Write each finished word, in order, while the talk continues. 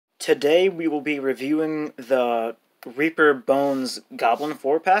Today we will be reviewing the Reaper Bones Goblin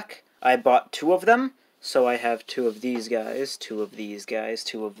 4-pack. I bought 2 of them, so I have 2 of these guys, 2 of these guys,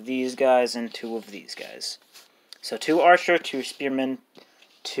 2 of these guys, and 2 of these guys. So 2 Archer, 2 Spearmen,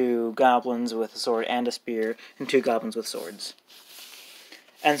 2 Goblins with a sword and a spear, and 2 Goblins with swords.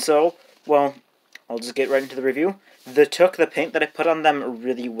 And so, well, I'll just get right into the review. They took the paint that I put on them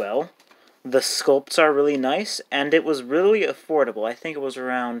really well. The sculpts are really nice, and it was really affordable. I think it was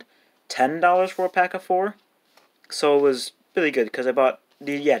around $10 for a pack of 4. So it was really good, because I bought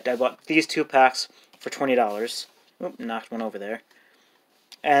these 2 packs for $20. Oop, knocked one over there.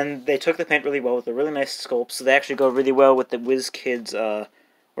 And they took the paint really well with the really nice sculpts. So they actually go really well with the WizKids,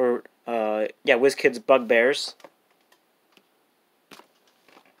 WizKids Bugbears.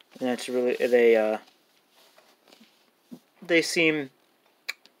 And it's really, they seem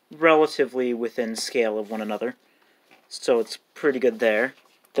relatively within scale of one another, so it's pretty good there.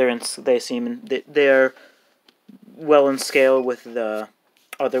 They're well in scale with the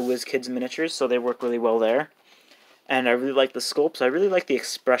other WizKids miniatures, so they work really well there. And I really like the sculpts. I really like the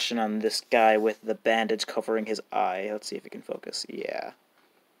expression on this guy with the bandage covering his eye. Let's see if it can focus. Yeah,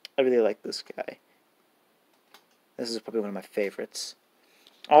 I really like this guy. This is probably one of my favorites.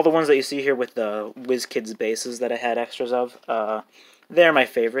 All the ones that you see here with the WizKids bases that I had extras of, they're my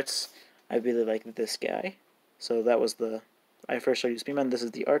favorites. I really like this guy. So that was I first showed you Spearman. This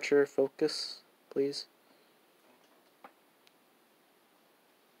is the Archer. Focus, please.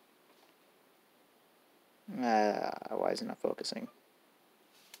 Why is it not focusing?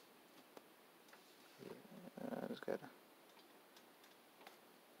 That was good.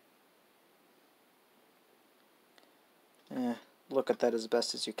 Look at that as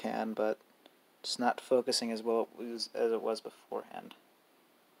best as you can, but it's not focusing as well as it was beforehand.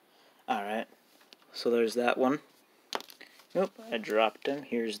 Alright, so there's that one. Nope, I dropped him.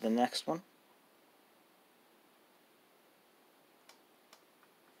 Here's the next one.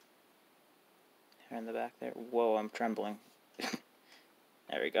 Here in the back there. Whoa, I'm trembling.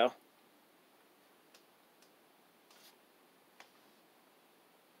 There we go.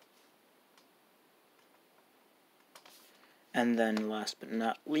 And then, last but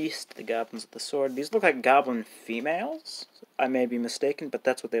not least, the Goblins with the sword. These look like Goblin females. I may be mistaken, but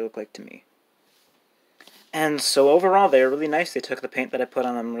that's what they look like to me. And so overall, they're really nice. They took the paint that I put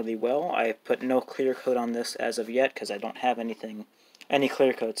on them really well. I put no clear coat on this as of yet, because I don't have any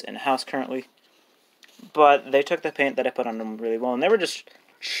clear coats in-house currently. But they took the paint that I put on them really well. And they were just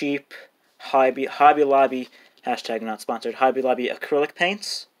cheap Hobby Lobby, hashtag not sponsored, Hobby Lobby acrylic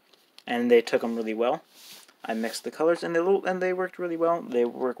paints. And they took them really well. I mixed the colors, and they worked really well. They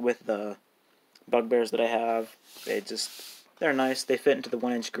work with the bugbears that I have. They're nice. They fit into the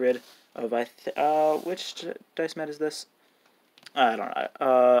 1-inch grid of which dice mat is this? I don't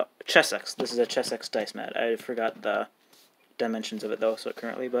know. Chessex. This is a Chessex dice mat. I forgot the dimensions of it though. So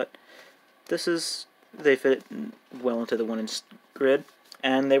currently, but they fit well into the 1-inch grid,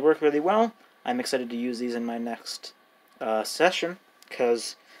 and they work really well. I'm excited to use these in my next session,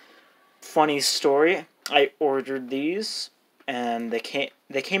 because funny story. I ordered these, and they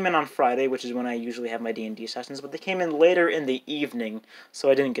came in on Friday, which is when I usually have my D&D sessions, but they came in later in the evening, so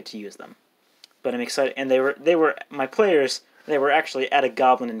I didn't get to use them. But I'm excited, and my players, they were actually at a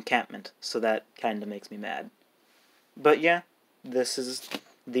goblin encampment, so that kind of makes me mad. But yeah,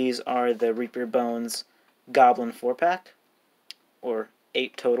 these are the Reaper Bones Goblin 4-pack, or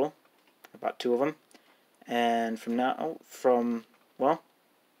 8 total. I bought 2 of them, and well,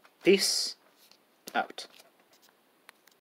 peace out.